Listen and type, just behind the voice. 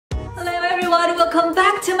welcome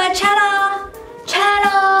back to my channel!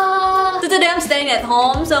 So today I'm staying at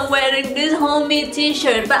home, so I'm wearing this homemade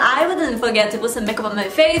t-shirt, but I wouldn't forget to put some makeup on my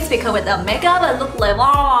face because without makeup I look like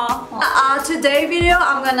today video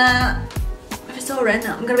I'm gonna... It's so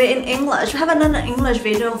random. I'm gonna be in English. We haven't done an English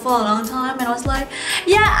video for a long time and I was like,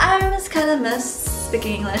 yeah, I was kind of miss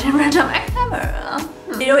speaking English in front of my camera.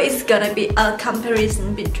 Video is gonna be a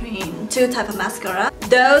comparison between two types of mascara.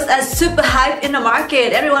 Those are super hyped in the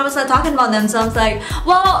market. Everyone was like talking about them, so I was like,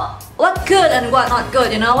 well, what good and what not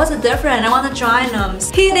good, you know, what's the difference? I want to try them.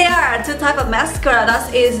 Here they are, two types of mascara.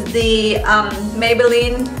 That is the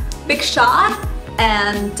Maybelline Big Shot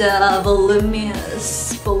and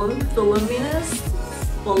voluminous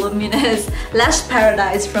Lash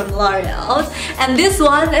Paradise from L'Oreal, and this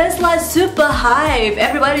one is like super hype.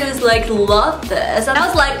 Everybody was like, love this, and I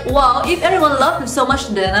was like, wow, if everyone loved it so much,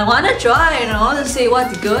 then I want to try, you know, to see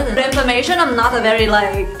what's good. The information, I'm not a very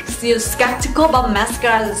like skeptical about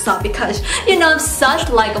mascara and stuff because, you know, I'm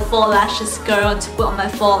such like a full lashes girl to put on my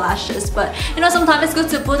full lashes, but you know, sometimes it's good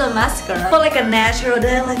to put a mascara for like a natural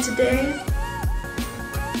day like today.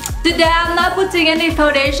 Today I'm not putting any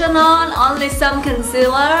foundation on, only some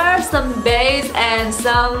concealer, some base and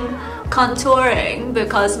some contouring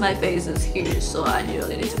because my face is huge, so I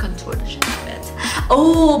really need to contour the shit a bit.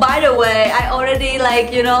 Oh, by the way, I already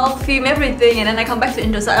like, you know, film everything and then I come back to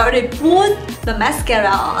India, so I already put the mascara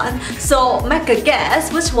on. So make a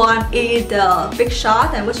guess which one is the Big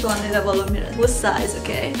Shot and which one is the voluminous, which size,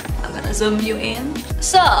 okay? I'm gonna zoom you in.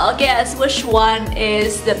 So guess which one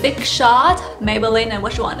is the Big Shot, Maybelline, and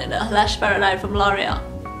which one is the Lash Paradise from L'Oreal?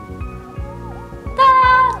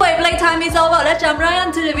 Wait, playtime is over, let's jump right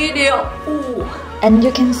into the video. Ooh. And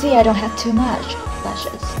you can see I don't have too much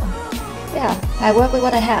lashes, so yeah, I work with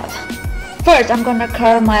what I have. First, I'm gonna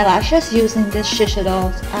curl my lashes using this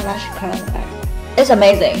Shiseido eyelash curler. It's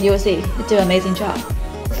amazing, you will see, it do an amazing job.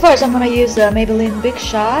 First, I'm gonna use the Maybelline Big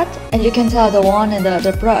Shot, and you can tell the one in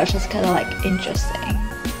the brush is kind of like interesting.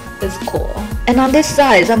 It's cool. And on this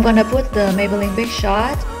side, I'm gonna put the Maybelline Big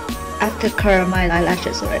Shot after curl my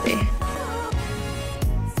eyelashes already.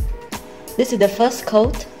 This is the first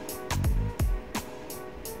coat.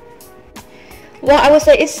 Well, I would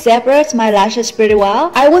say it separates my lashes pretty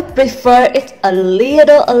well. I would prefer it a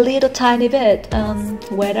little tiny bit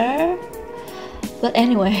wetter. But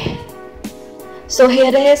anyway. So here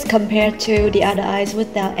it is compared to the other eyes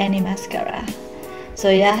without any mascara. So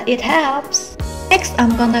yeah, it helps. Next,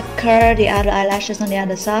 I'm gonna curl the other eyelashes on the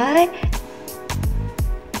other side.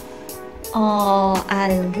 Oh, I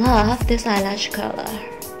love this eyelash color.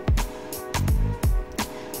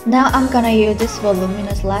 Now I'm gonna use this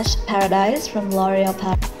voluminous Lash Paradise from L'Oreal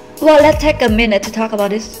palette. Well, let's take a minute to talk about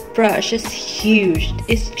this brush. It's huge,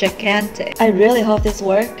 it's gigantic. I really hope this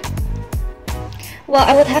works. Well,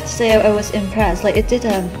 I would have to say I was impressed. Like, it did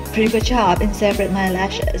a pretty good job in separating my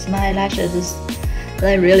lashes. My lashes is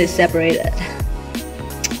like really separated.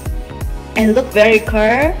 And look very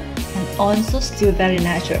curved and also still very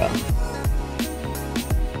natural.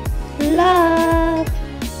 Love!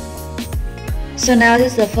 So now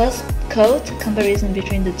this is the first coat comparison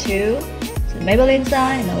between the two. So Maybelline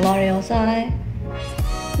side and the L'Oreal side.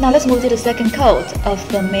 Now let's move to the second coat of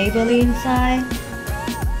the Maybelline side.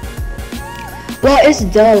 Well, it's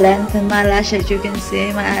the length in my lashes. You can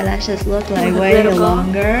see my eyelashes look like way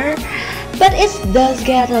longer. But it does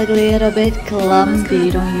get a little bit clumpy,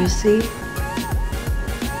 don't you see?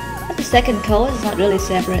 But the second coat is not really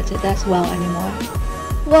separated that well anymore.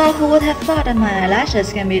 Well, who would have thought that my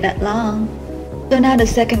eyelashes can be that long? So now the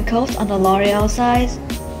second coat on the L'Oreal side.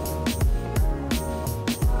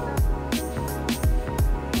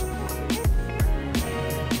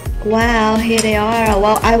 Wow, here they are.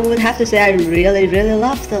 Well, I would have to say I really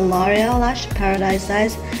love the L'Oreal Lash Paradise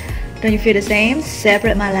size. Don't you feel the same?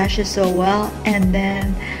 Separate my lashes so well, and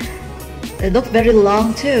then they look very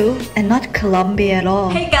long too, and not clumpy at all.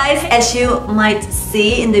 Hey guys, as you might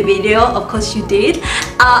see in the video, of course you did,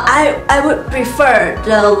 I would prefer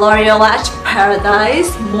the L'Oreal Lash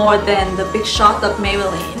Paradise more than the Big Shot of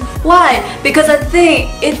Maybelline. Why? Because I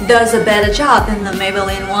think it does a better job than the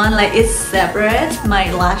Maybelline one. Like, it separates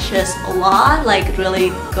my lashes a lot, like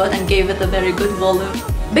really good, and gave it a very good volume.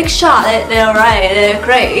 Big Shot, they're alright, they're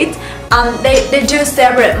great. They do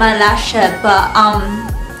separate my lashes, but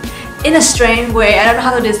in a strange way. I don't know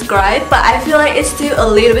how to describe, but I feel like it's still a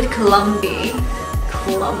little bit clumpy.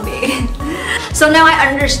 So now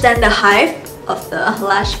I understand the hype of the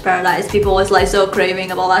Lash Paradise. People always like so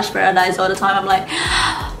craving about Lash Paradise all the time. I'm like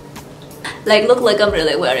look like I'm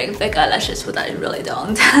really wearing fake eyelashes, but I really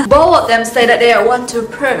don't. Both of them say that they want to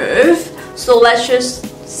prove, so let's just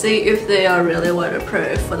see if they are really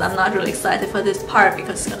waterproof, but I'm not really excited for this part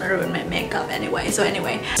because it's gonna ruin my makeup anyway. So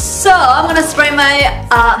I'm gonna spray my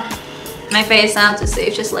my face out to see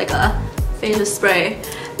if just like a facial spray.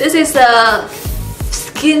 This is a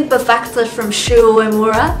Skin Perfector from Shu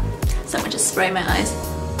Uemura. So I'm gonna just spray my eyes.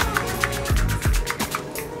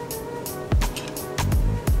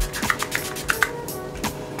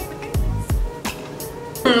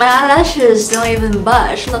 My eyelashes don't even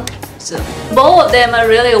budge, look. So both of them are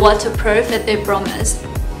really waterproof that they promise.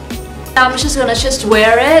 I'm just gonna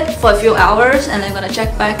wear it for a few hours and I'm gonna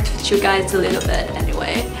check back with you guys a little bit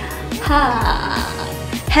anyway.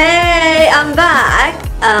 Hey, I'm back.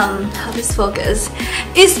 How does focus?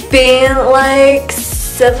 It's been like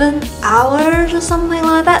 7 hours or something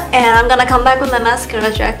like that, and I'm gonna come back with my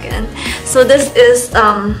mascara jacket. So this is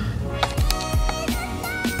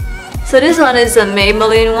so this one is a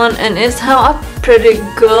Maybelline one, and it's held up pretty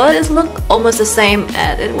good. It looks almost the same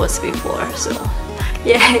as it was before, so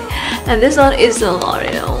yeah. And this one is the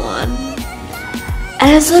L'Oreal one,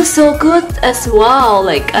 and it looks so good as well.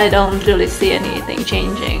 Like I don't really see anything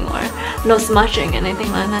changing or no smudging,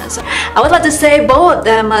 anything like that. So I would like to say both of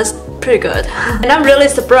them are pretty good. And I'm really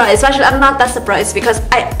surprised. Actually, I'm not that surprised because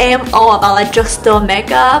I am all about like drugstore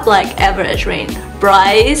makeup, like average range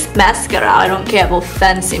price mascara. I don't care about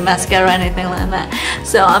fancy mascara or anything like that.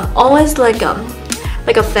 So I'm always like a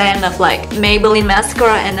fan of like Maybelline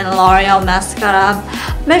mascara and then L'Oreal mascara.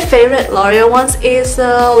 My favorite L'Oreal ones is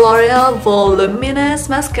L'Oreal Voluminous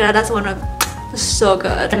mascara. That's one of so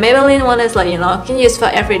good. The Maybelline one is like, you know, you can use for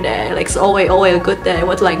every day. Like it's always a good day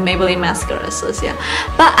with like Maybelline mascara. So yeah,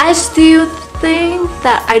 but I still think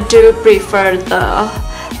that I do prefer the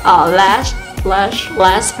LASH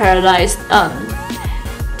Paradise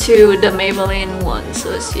to the Maybelline one.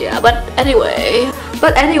 So yeah, but anyway,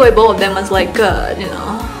 both of them was like good, you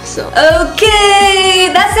know. So okay,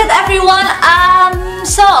 that's it everyone.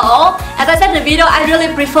 So as I said in the video, I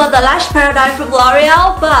really prefer the Lash Paradise from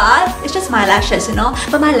L'Oreal, but it's just my lashes, you know.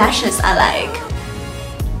 But my lashes are like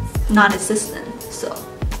non-existent, so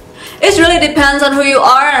it really depends on who you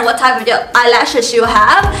are and what type of eyelashes you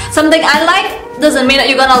have. Something I like doesn't mean that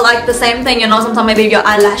you're gonna like the same thing, you know. Sometimes maybe your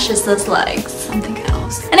eyelashes is like something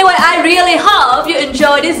else. Anyway, I really hope you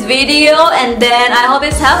enjoyed this video, and then I hope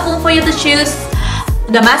it's helpful for you to choose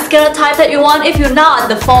the mascara type that you want. If you're not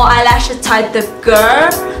the 4 eyelashes type the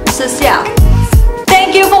girl. So yeah,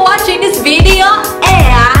 thank you for watching this video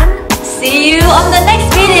and see you on the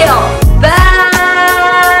next video.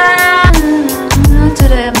 Bye.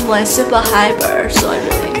 Today I'm like super hyper, so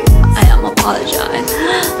I am apologize.